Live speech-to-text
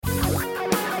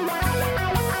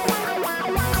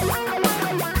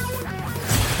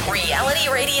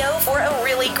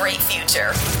bright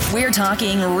future. We're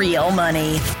talking real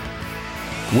money.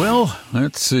 Well,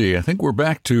 let's see. I think we're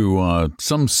back to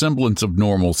some semblance of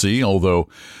normalcy, although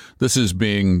this is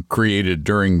being created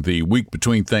during the week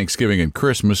between Thanksgiving and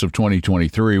Christmas of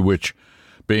 2023, which,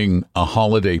 being a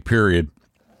holiday period,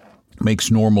 makes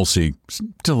normalcy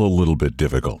still a little bit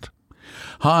difficult.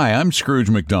 Hi, I'm Scrooge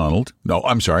McDonald. No,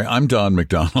 I'm sorry, I'm Don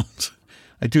McDonald.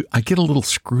 I get a little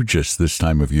Scroogeous this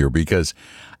time of year because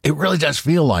it really does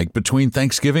feel like between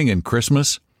Thanksgiving and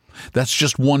Christmas, that's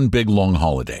just one big long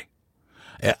holiday.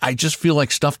 I just feel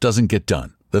like stuff doesn't get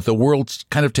done, that the world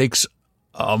kind of takes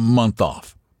a month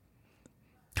off.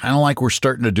 Kind of like we're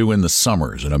starting to do in the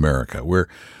summers in America. We're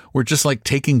just like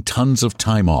taking tons of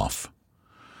time off.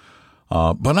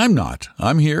 But I'm not.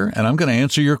 I'm here and I'm going to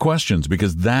answer your questions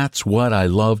because that's what I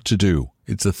love to do.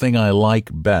 It's the thing I like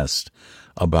best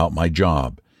about my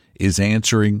job is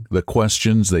answering the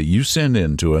questions that you send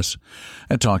in to us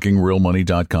at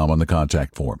talkingrealmoney.com on the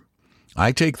contact form.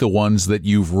 I take the ones that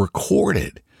you've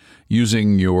recorded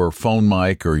using your phone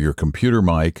mic or your computer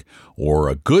mic or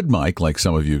a good mic like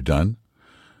some of you have done,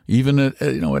 even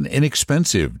an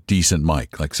inexpensive, decent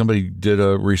mic. Like somebody did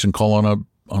a recent call on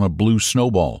a Blue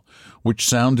Snowball, which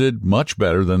sounded much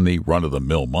better than the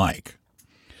run-of-the-mill mic.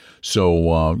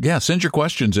 So, send your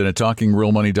questions in at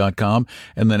talkingrealmoney.com,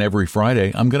 and then every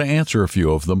Friday I'm going to answer a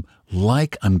few of them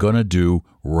like I'm going to do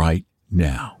right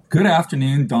now. Good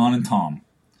afternoon, Don and Tom.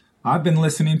 I've been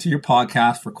listening to your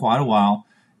podcast for quite a while,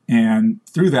 and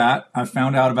through that, I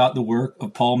found out about the work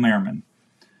of Paul Merriman.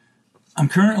 I'm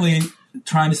currently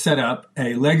trying to set up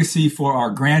a legacy for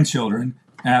our grandchildren,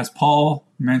 as Paul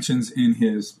mentions in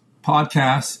his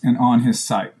podcast and on his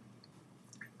site.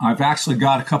 I've actually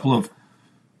got a couple of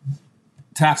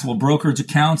taxable brokerage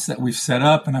accounts that we've set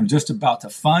up, and I'm just about to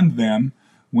fund them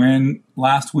when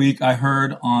last week I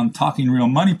heard on Talking Real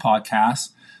Money podcast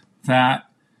that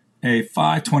a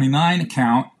 529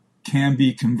 account can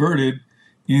be converted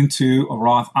into a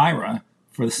Roth IRA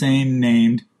for the same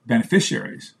named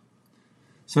beneficiaries.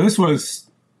 So this was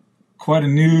quite a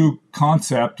new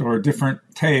concept or a different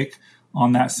take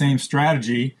on that same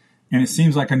strategy, and it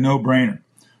seems like a no-brainer.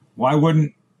 Why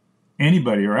wouldn't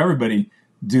anybody or everybody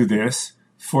do this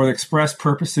for the express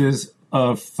purposes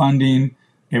of funding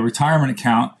a retirement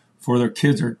account for their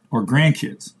kids or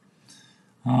grandkids?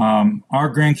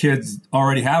 Our grandkids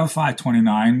already have a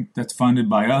 529 that's funded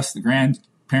by us, the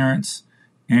grandparents,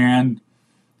 and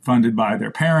funded by their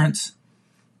parents.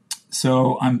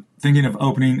 So I'm thinking of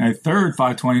opening a third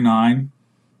 529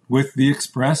 with the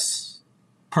express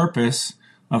purpose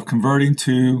of converting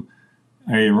to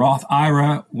a Roth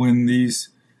IRA when these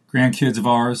grandkids of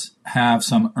ours have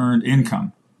some earned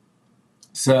income.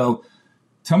 So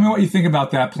tell me what you think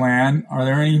about that plan. Are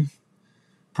there any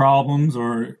problems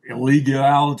or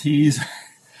illegalities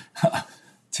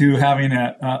to having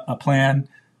a plan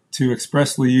to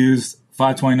expressly use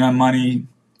 529 money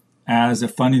as a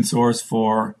funding source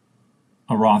for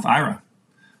a Roth IRA?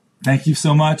 Thank you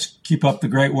so much. Keep up the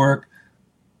great work.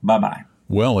 Bye-bye.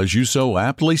 Well, as you so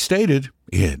aptly stated,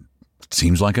 it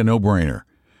seems like a no-brainer.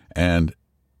 And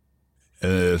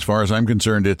as far as I'm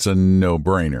concerned, it's a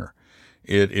no-brainer.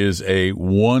 It is a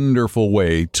wonderful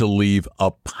way to leave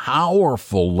a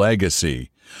powerful legacy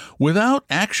without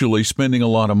actually spending a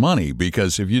lot of money,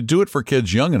 because if you do it for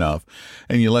kids young enough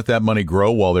and you let that money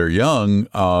grow while they're young,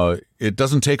 it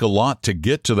doesn't take a lot to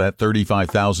get to that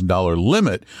 $35,000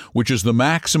 limit, which is the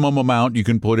maximum amount you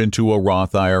can put into a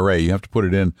Roth IRA. You have to put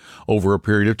it in over a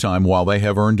period of time while they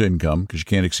have earned income because you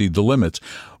can't exceed the limits.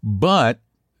 But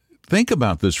think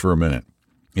about this for a minute.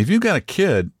 If you've got a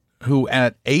kid who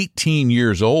at 18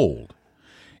 years old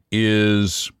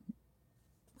is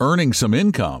earning some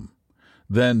income,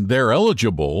 then they're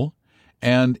eligible.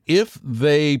 And if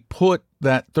they put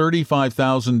that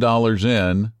 $35,000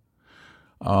 in,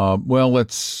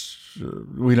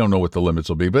 we don't know what the limits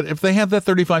will be, but if they have that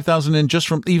 $35,000 in just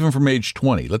even from age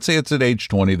 20, let's say it's at age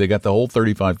 20, they got the whole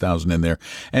 $35,000 in there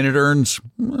and it earns,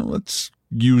 let's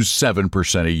use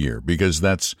 7% a year because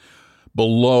that's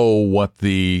below what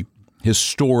the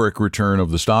historic return of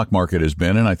the stock market has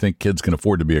been, and I think kids can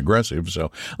afford to be aggressive.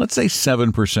 So let's say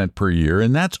 7% per year,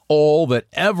 and that's all that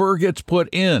ever gets put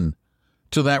in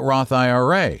to that Roth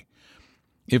IRA.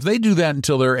 If they do that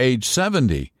until they're age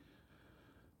 70,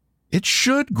 it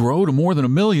should grow to more than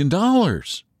 $1 million.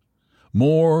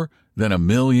 More than $1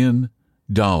 million.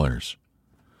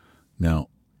 Now,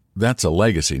 that's a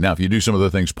legacy. Now, if you do some of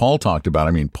the things Paul talked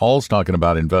about, Paul's talking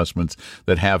about investments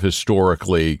that have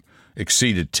historically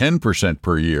exceeded 10%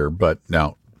 per year, but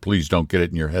now please don't get it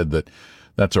in your head that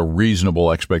That's a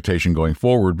reasonable expectation going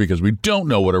forward because we don't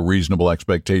know what a reasonable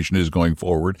expectation is going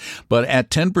forward. But at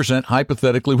 10%,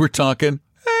 hypothetically, we're talking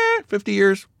 50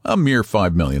 years, a mere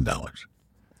 $5 million.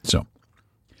 So,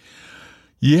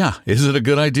 yeah, is it a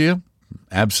good idea?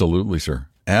 Absolutely, sir.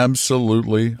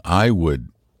 Absolutely. I would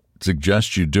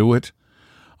suggest you do it.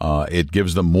 It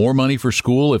gives them more money for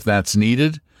school if that's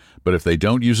needed. But if they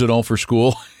don't use it all for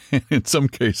school, in some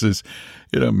cases,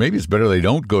 maybe it's better they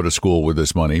don't go to school with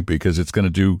this money because it's going to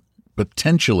do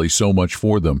potentially so much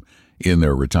for them in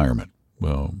their retirement.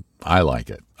 Well, I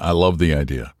like it. I love the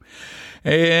idea.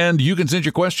 And you can send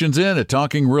your questions in at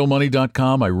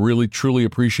talkingrealmoney.com. I really, truly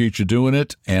appreciate you doing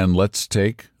it. And let's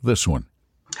take this one.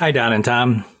 Hi, Don and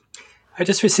Tom. I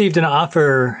just received an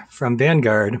offer from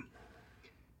Vanguard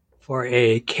for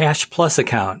a Cash Plus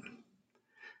account.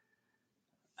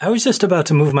 I was just about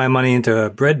to move my money into a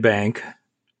bread bank,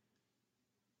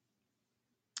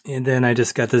 and then I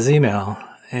just got this email,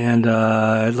 and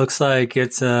it looks like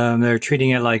it's they're treating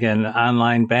it like an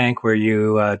online bank where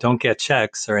you don't get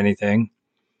checks or anything,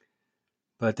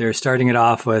 but they're starting it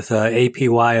off with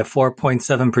APY of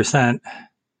 4.7%,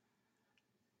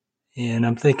 and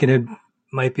I'm thinking it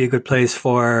might be a good place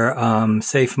for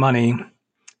safe money,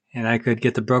 and I could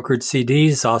get the brokered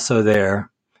CDs also there.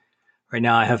 Right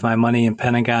now, I have my money in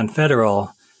Pentagon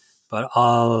Federal, but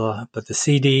the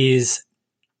CDs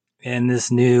in this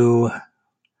new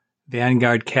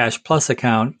Vanguard Cash Plus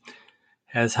account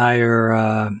has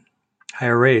higher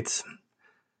rates.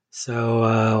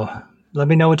 So let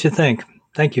me know what you think.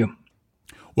 Thank you.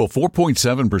 Well,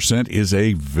 4.7% is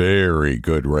a very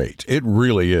good rate. It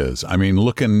really is. I mean,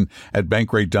 looking at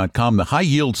bankrate.com, the high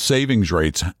yield savings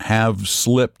rates have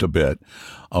slipped a bit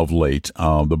of late.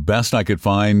 The best I could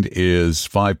find is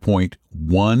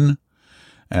 5.1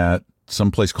 at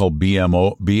some place called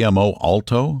BMO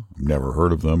Alto. I've never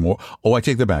heard of them. I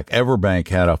take that back. Everbank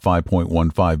had a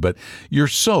 5.15, but you're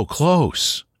so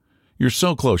close. You're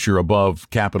so close. You're above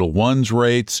Capital One's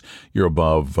rates. You're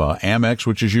above Amex,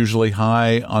 which is usually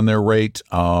high on their rate.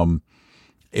 And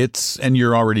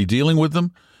you're already dealing with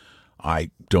them.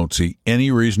 I don't see any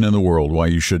reason in the world why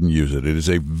you shouldn't use it. It is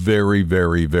a very,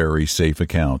 very, very safe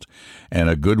account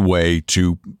and a good way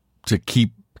to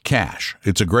keep cash.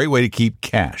 It's a great way to keep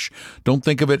cash. Don't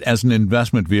think of it as an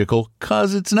investment vehicle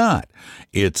because it's not.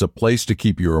 It's a place to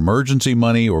keep your emergency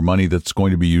money or money that's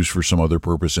going to be used for some other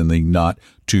purpose in the not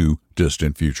too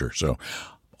distant future. So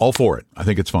all for it. I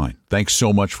think it's fine. Thanks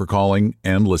so much for calling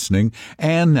and listening.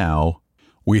 And now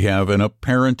we have an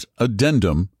apparent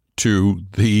addendum to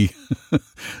the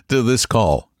to this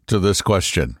call, to this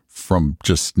question from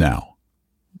just now,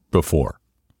 before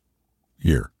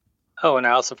here. Oh, and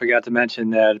I also forgot to mention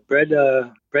that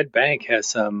Bread Bank has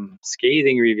some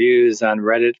scathing reviews on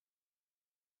Reddit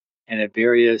and at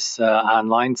various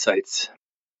online sites.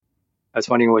 I was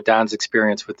wondering what Don's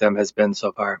experience with them has been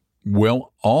so far.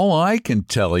 Well, all I can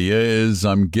tell you is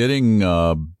I'm getting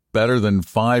better than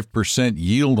 5%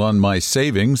 yield on my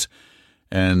savings,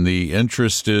 and the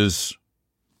interest is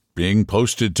being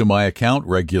posted to my account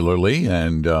regularly.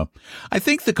 And I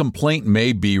think the complaint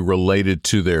may be related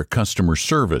to their customer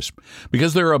service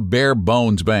because they're a bare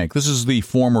bones bank. This is the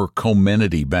former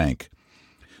Comenity Bank.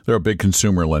 They're a big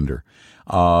consumer lender.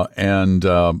 And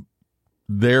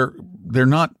they're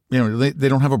not, they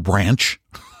don't have a branch.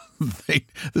 This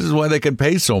is why they can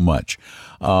pay so much.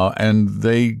 And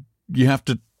you have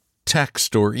to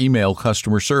text or email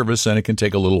customer service, and it can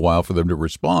take a little while for them to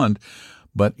respond.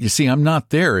 But you see, I'm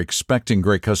not there expecting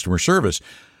great customer service.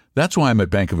 That's why I'm at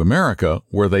Bank of America,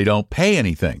 where they don't pay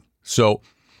anything. So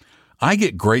I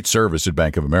get great service at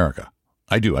Bank of America.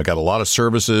 I do. I got a lot of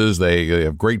services. They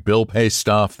have great bill pay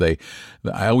stuff. I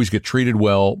always get treated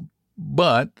well,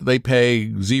 but they pay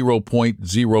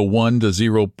 0.01 to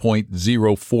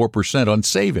 0.04% on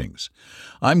savings.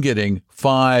 I'm getting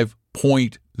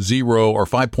 5.0 or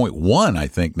 5.1, I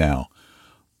think now.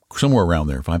 Somewhere around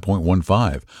there,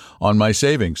 5.15 on my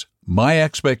savings. My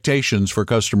expectations for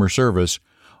customer service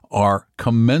are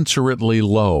commensurately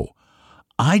low.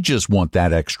 I just want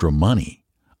that extra money.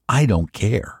 I don't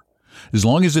care. As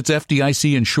long as it's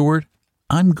FDIC insured,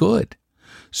 I'm good.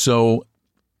 So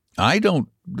I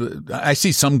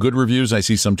see some good reviews. I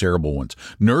see some terrible ones.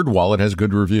 NerdWallet has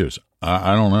good reviews.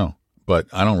 I don't know, but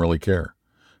I don't really care.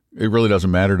 It really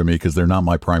doesn't matter to me because they're not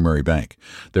my primary bank.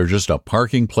 They're just a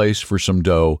parking place for some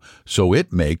dough, so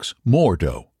it makes more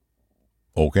dough.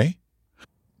 Okay?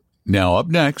 Now up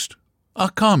next, a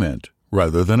comment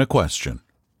rather than a question.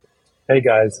 Hey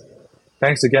guys,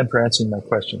 thanks again for answering my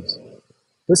questions.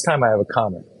 This time I have a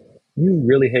comment. You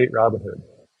really hate Robinhood,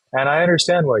 and I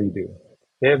understand why you do.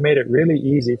 They have made it really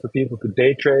easy for people to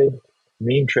day trade,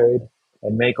 meme trade,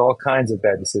 and make all kinds of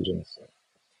bad decisions.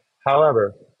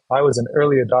 However, I was an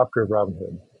early adopter of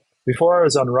Robinhood. Before I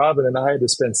was on Robin, I had to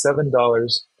spend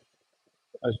 $7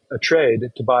 a trade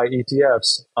to buy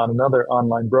ETFs on another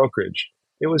online brokerage.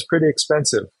 It was pretty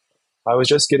expensive. I was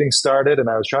just getting started and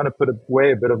I was trying to put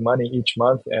away a bit of money each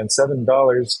month, and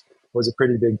 $7 was a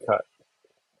pretty big cut.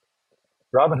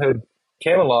 Robinhood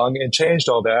came along and changed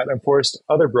all that and forced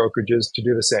other brokerages to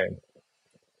do the same.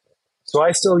 So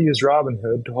I still use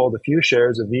Robinhood to hold a few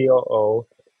shares of VOO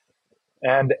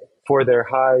and for their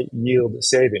high yield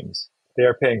savings. They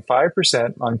are paying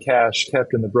 5% on cash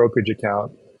kept in the brokerage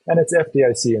account, and it's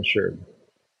FDIC insured.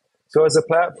 So as a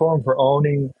platform for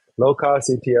owning low-cost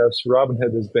ETFs,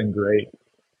 Robinhood has been great.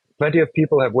 Plenty of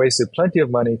people have wasted plenty of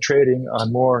money trading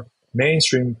on more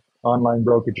mainstream online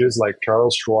brokerages like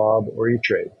Charles Schwab or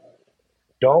E-Trade.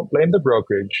 Don't blame the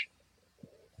brokerage,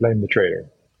 blame the trader.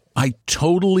 I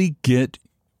totally get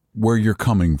where you're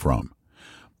coming from,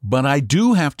 but I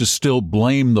do have to still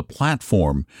blame the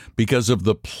platform because of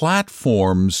the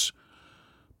platform's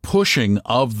pushing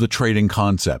of the trading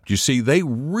concept. You see, they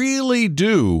really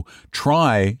do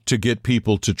try to get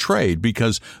people to trade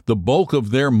because the bulk of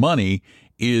their money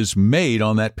is made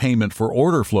on that payment for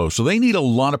order flow. So they need a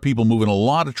lot of people moving a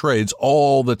lot of trades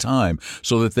all the time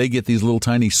so that they get these little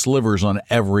tiny slivers on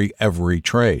every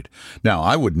trade. Now,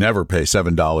 I would never pay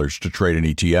 $7 to trade an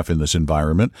ETF in this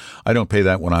environment. I don't pay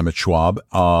that when I'm at Schwab.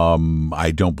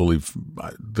 I don't believe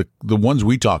the ones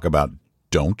we talk about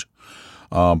don't.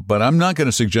 But I'm not going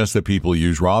to suggest that people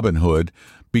use Robinhood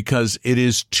because it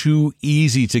is too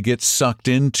easy to get sucked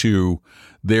into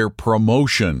their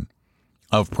promotion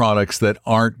of products that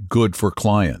aren't good for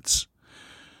clients.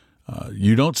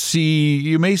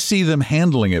 You may see them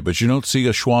handling it, but you don't see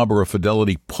a Schwab or a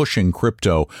Fidelity pushing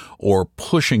crypto or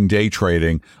pushing day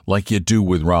trading like you do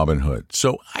with Robinhood.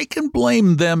 So I can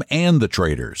blame them and the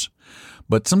traders.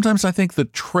 But sometimes I think the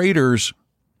traders,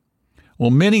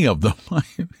 well, many of them, I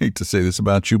hate to say this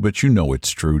about you, but you know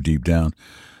it's true deep down,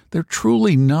 they're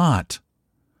truly not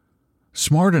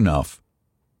smart enough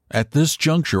at this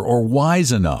juncture, or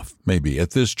wise enough, maybe,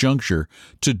 at this juncture,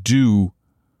 to do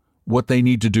what they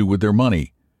need to do with their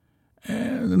money.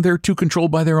 And they're too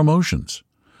controlled by their emotions.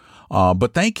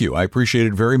 But thank you. I appreciate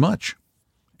it very much.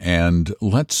 And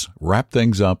let's wrap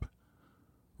things up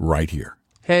right here.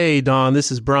 Hey, Don,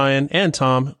 this is Brian and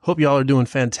Tom. Hope y'all are doing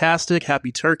fantastic.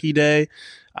 Happy Turkey Day.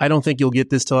 I don't think you'll get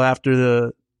this till after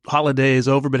the holiday is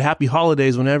over, but happy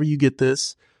holidays whenever you get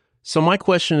this. So my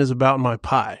question is about my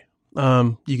pie.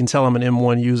 You can tell I'm an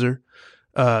M1 user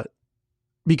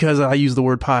because I use the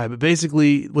word pie. But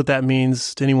basically what that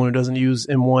means to anyone who doesn't use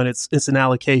M1, it's an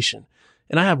allocation.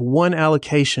 And I have one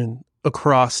allocation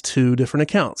across two different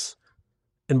accounts.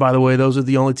 And by the way, those are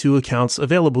the only two accounts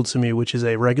available to me, which is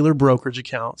a regular brokerage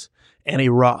account and a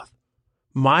Roth.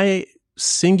 My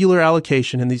singular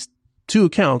allocation in these two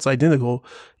accounts, identical,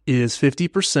 is 50%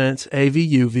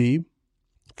 AVUV,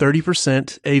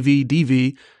 30%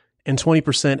 AVDV, and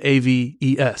 20%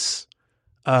 AVES.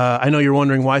 I know you're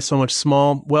wondering why so much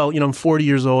small. Well, I'm 40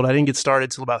 years old. I didn't get started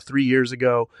till about 3 years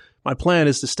ago. My plan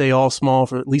is to stay all small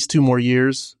for at least 2 more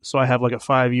years. So I have like a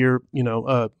 5-year,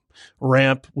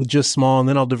 ramp with just small, and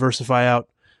then I'll diversify out.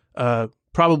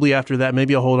 Probably after that,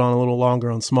 maybe I'll hold on a little longer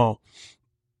on small.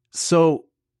 So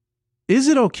is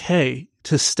it okay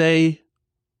to stay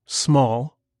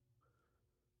small,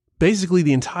 basically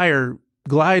the entire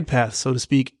glide path, so to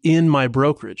speak, in my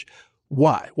brokerage?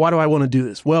 Why? Why do I want to do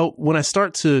this? Well, when I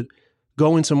start to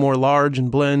go into more large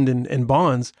and blend and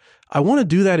bonds, I want to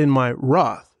do that in my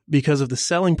Roth because of the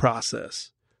selling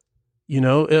process.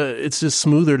 It's just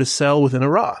smoother to sell within a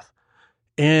Roth.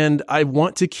 And I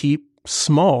want to keep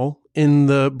small in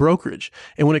the brokerage.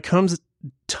 And when it comes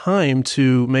time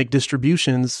to make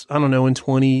distributions, I don't know,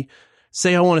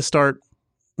 say I want to start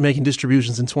making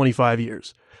distributions in 25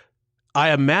 years.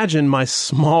 I imagine my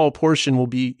small portion will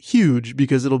be huge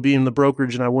because it'll be in the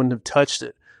brokerage and I wouldn't have touched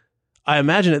it. I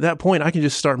imagine at that point, I can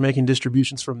just start making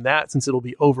distributions from that since it'll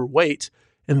be overweight,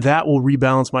 and that will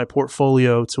rebalance my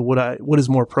portfolio to what is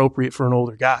more appropriate for an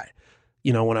older guy.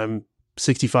 When I'm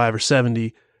 65 or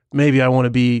 70, maybe I want to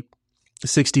be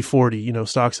 60-40,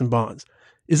 stocks and bonds.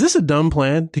 Is this a dumb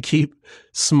plan to keep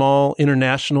small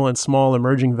international and small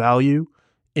emerging value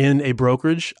in a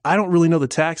brokerage? I don't really know the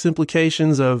tax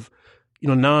implications of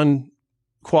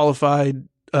non-qualified,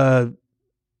 I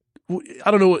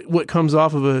don't know what comes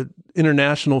off of a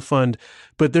international fund,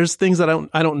 but there's things that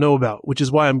I don't know about, which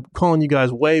is why I'm calling you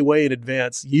guys way, way in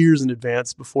advance, years in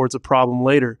advance before it's a problem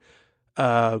later.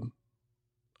 I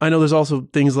know there's also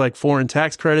things like foreign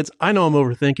tax credits. I know I'm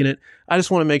overthinking it. I just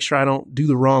want to make sure I don't do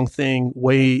the wrong thing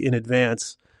way in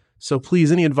advance So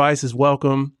please, any advice is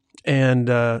welcome. And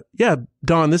yeah,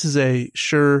 Don, this is a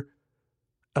sure.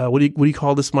 What do you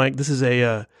call this, Mike? This is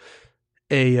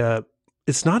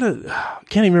it's not I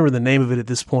can't even remember the name of it at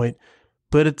this point,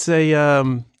 but it's a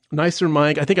nicer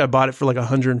mic. I think I bought it for like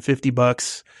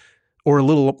 $150 or a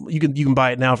little. You can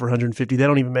buy it now for $150. They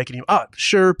don't even make it.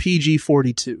 Shure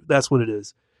PG42. That's what it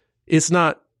is. It's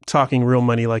not talking real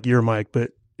money like your mic,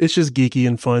 but it's just geeky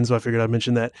and fun. So I figured I'd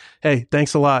mention that. Hey,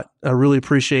 thanks a lot. I really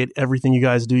appreciate everything you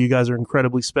guys do. You guys are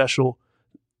incredibly special.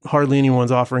 Hardly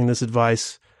anyone's offering this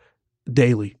advice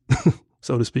daily,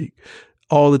 so to speak.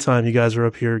 All the time you guys are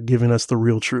up here giving us the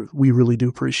real truth. We really do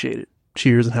appreciate it.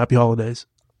 Cheers and happy holidays.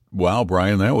 Wow,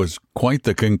 Brian, that was quite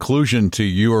the conclusion to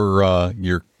your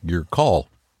call.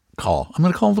 I'm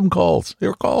going to call them calls.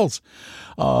 They're calls.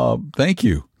 Thank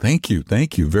you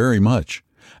very much.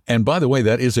 And by the way,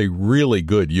 that is a really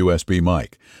good USB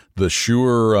mic. The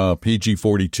Shure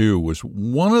PG42 was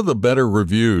one of the better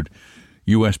reviewed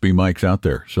USB mics out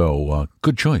there. So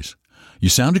good choice. You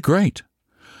sounded great.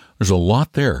 There's a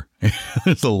lot there.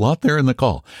 There's a lot there in the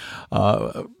call.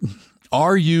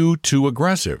 Are you too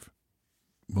aggressive?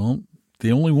 Well,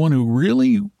 the only one who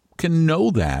really can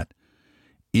know that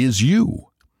is you.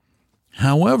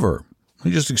 However, let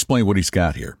me just explain what he's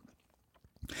got here.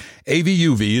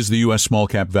 AVUV is the U.S. small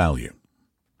cap value.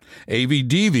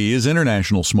 AVDV is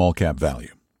international small cap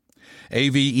value.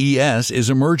 AVES is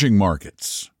emerging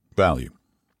markets value.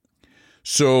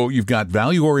 So you've got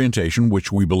value orientation,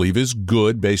 which we believe is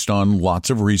good based on lots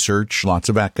of research, lots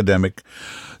of academic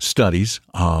studies.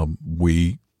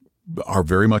 We are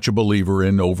very much a believer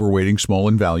in overweighting small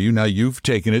in value. Now you've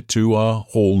taken it to a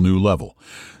whole new level.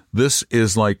 This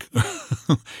is like,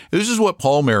 this is what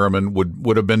Paul Merriman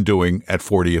would have been doing at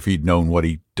 40 if he'd known what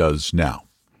he does now.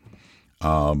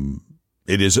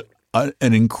 It is an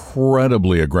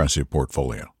incredibly aggressive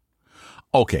portfolio.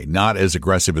 Okay, not as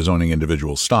aggressive as owning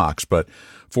individual stocks, but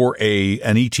for an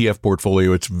ETF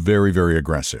portfolio, it's very, very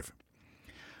aggressive.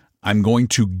 I'm going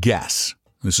to guess,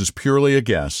 this is purely a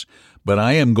guess, but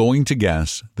I am going to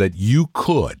guess that you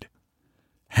could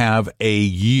have a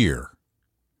year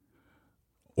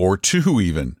or two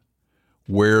even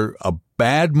where a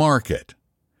bad market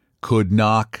could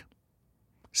knock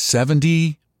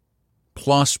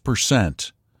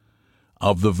 70+%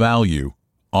 of the value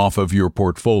off of your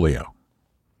portfolio.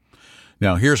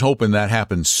 Now, here's hoping that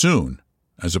happens soon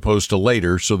as opposed to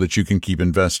later so that you can keep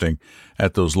investing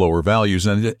at those lower values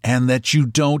and that you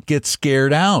don't get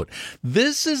scared out.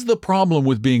 This is the problem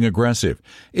with being aggressive.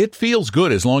 It feels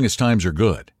good as long as times are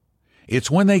good. It's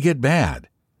when they get bad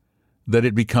that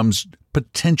it becomes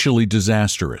potentially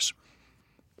disastrous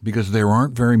because there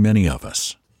aren't very many of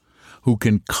us who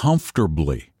can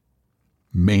comfortably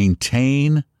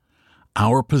maintain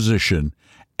our position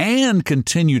and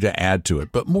continue to add to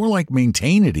it, but more like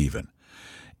maintain it even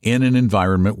in an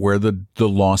environment where the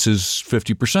loss is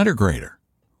 50% or greater.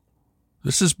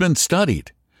 This has been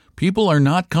studied. People are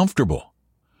not comfortable.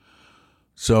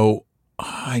 So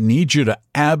I need you to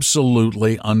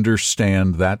absolutely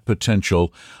understand that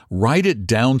potential. Write it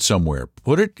down somewhere.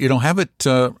 Put it, have it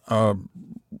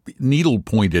needle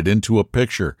pointed into a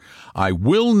picture. I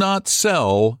will not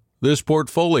sell this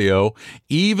portfolio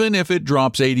even if it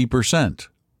drops 80%.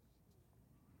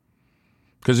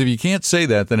 Because if you can't say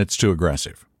that, then it's too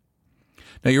aggressive.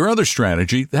 Now, your other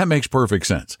strategy, that makes perfect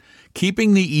sense.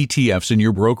 Keeping the ETFs in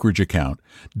your brokerage account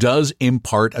does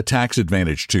impart a tax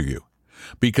advantage to you.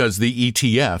 Because the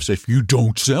ETFs, if you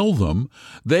don't sell them,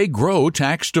 they grow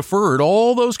tax deferred.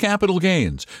 All those capital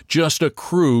gains just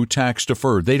accrue tax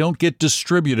deferred. They don't get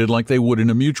distributed like they would in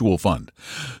a mutual fund.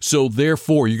 So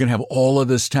therefore, you can have all of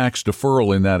this tax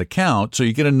deferral in that account. So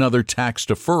you get another tax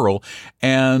deferral.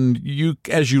 And you,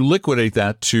 as you liquidate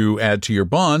that to add to your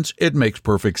bonds, it makes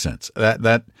perfect sense.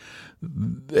 It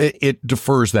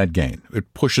defers that gain.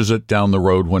 It pushes it down the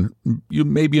road when you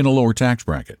may be in a lower tax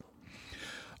bracket.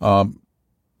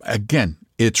 Again,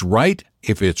 it's right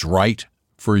if it's right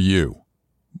for you.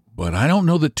 But I don't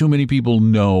know that too many people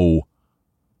know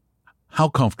how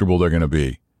comfortable they're going to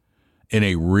be in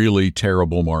a really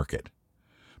terrible market.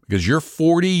 Because you're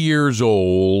 40 years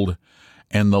old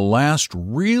and the last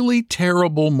really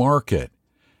terrible market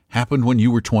happened when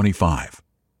you were 25.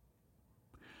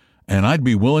 And I'd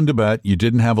be willing to bet you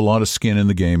didn't have a lot of skin in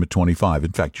the game at 25.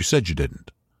 In fact, you said you didn't.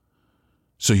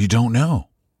 So you don't know.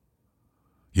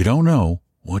 You don't know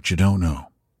what you don't know.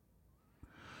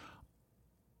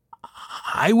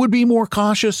 I would be more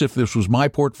cautious if this was my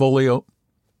portfolio.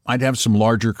 I'd have some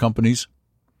larger companies,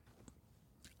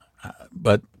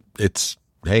 but it's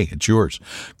hey, it's yours.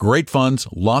 Great funds,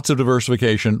 lots of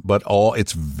diversification, but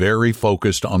it's very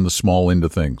focused on the small end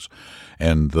of things.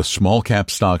 And the small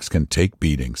cap stocks can take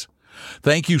beatings.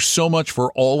 Thank you so much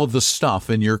for all of the stuff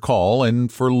in your call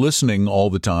and for listening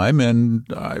all the time. And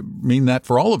I mean that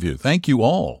for all of you. Thank you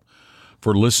all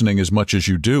for listening as much as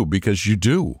you do, because you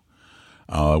do.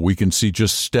 We can see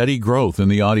just steady growth in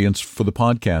the audience for the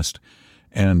podcast.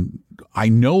 And I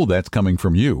know that's coming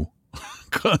from you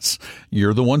because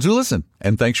you're the ones who listen.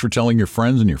 And thanks for telling your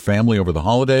friends and your family over the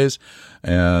holidays.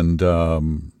 And,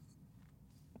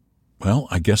 well,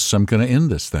 I guess I'm going to end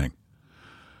this thing.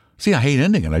 See, I hate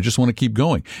ending it. I just want to keep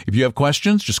going. If you have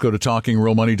questions, just go to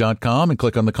talkingrealmoney.com and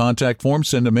click on the contact form,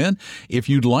 send them in. If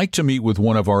you'd like to meet with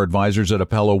one of our advisors at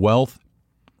Apello Wealth,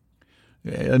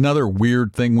 another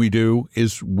weird thing we do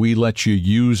is we let you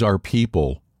use our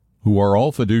people, who are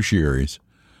all fiduciaries,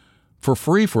 for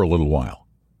free for a little while.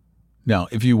 Now,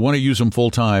 if you want to use them full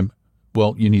time,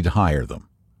 well, you need to hire them,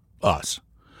 us.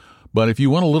 But if you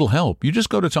want a little help, you just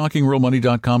go to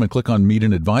talkingrealmoney.com and click on Meet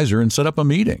an Advisor and set up a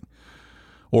meeting.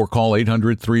 Or call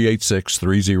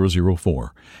 800-386-3004.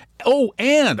 Oh,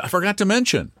 and I forgot to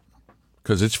mention,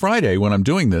 because it's Friday when I'm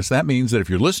doing this, that means that if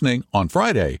you're listening on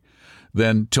Friday,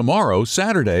 then tomorrow,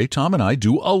 Saturday, Tom and I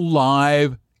do a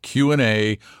live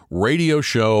Q&A radio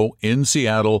show in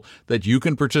Seattle that you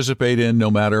can participate in no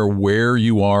matter where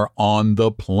you are on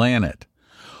the planet.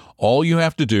 All you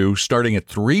have to do, starting at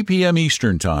 3 p.m.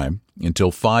 Eastern Time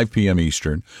until 5 p.m.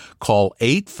 Eastern, call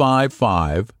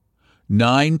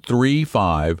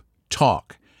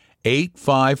 855-935-TALK,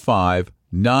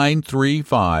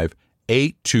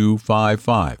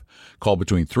 855-935-8255. Call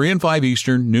between 3 and 5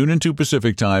 Eastern, noon and 2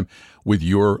 Pacific Time. With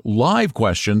your live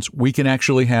questions, we can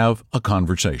actually have a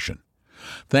conversation.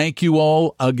 Thank you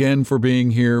all again for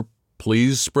being here.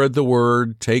 Please spread the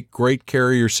word. Take great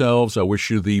care of yourselves. I wish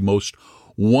you the most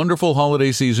wonderful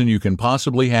holiday season you can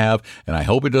possibly have, and I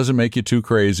hope it doesn't make you too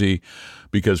crazy,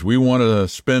 because we want to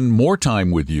spend more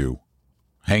time with you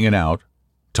hanging out,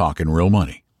 talking real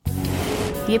money.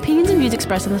 The opinions and views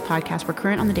expressed in this podcast were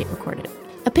current on the date recorded.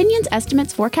 Opinions,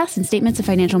 estimates, forecasts, and statements of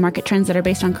financial market trends that are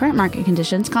based on current market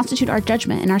conditions constitute our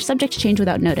judgment and are subject to change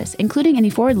without notice, including any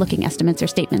forward-looking estimates or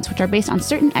statements which are based on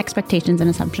certain expectations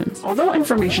and assumptions. Although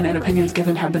information and opinions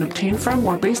given have been obtained from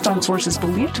or based on sources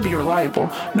believed to be reliable,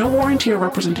 no warranty or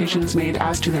representation is made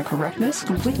as to their correctness,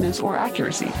 completeness, or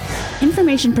accuracy.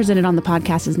 Information presented on the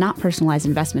podcast is not personalized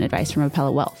investment advice from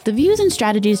Apello Wealth. The views and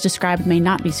strategies described may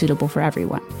not be suitable for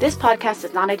everyone. This podcast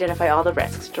does not identify all the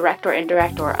risks, direct or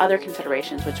indirect, or other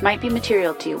considerations which might be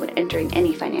material to you when entering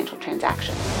any financial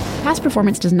transaction. Past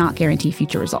performance does not guarantee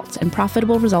future results, and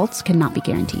profitable results cannot be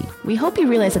guaranteed. We hope you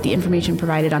realize that the information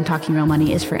provided on Talking Real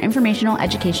Money is for informational,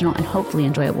 educational, and hopefully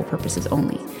enjoyable purposes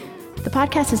only. The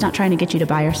podcast is not trying to get you to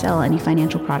buy or sell any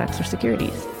financial products or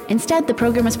securities. Instead, the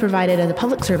program is provided as a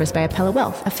public service by Apello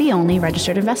Wealth, a fee-only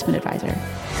registered investment advisor.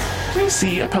 Please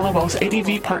see Apello Wealth's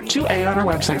ADV Part 2A on our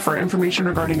website for information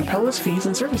regarding Apello's fees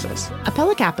and services.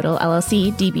 Apello Capital,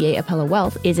 LLC, DBA Apello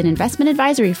Wealth, is an investment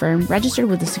advisory firm registered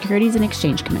with the Securities and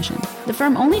Exchange Commission. The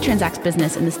firm only transacts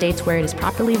business in the states where it is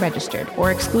properly registered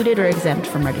or excluded or exempt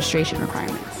from registration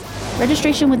requirements.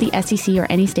 Registration with the SEC or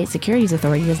any state securities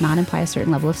authority does not imply a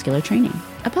certain level of skill or training.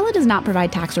 Apello does not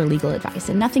provide tax or legal advice,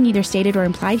 and nothing either stated or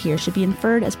implied here should be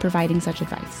inferred as providing such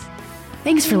advice.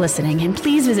 Thanks for listening, and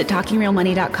please visit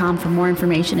TalkingRealMoney.com for more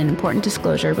information and important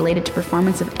disclosure related to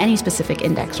performance of any specific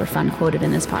index or fund quoted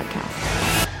in this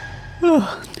podcast.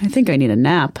 I think I need a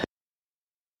nap.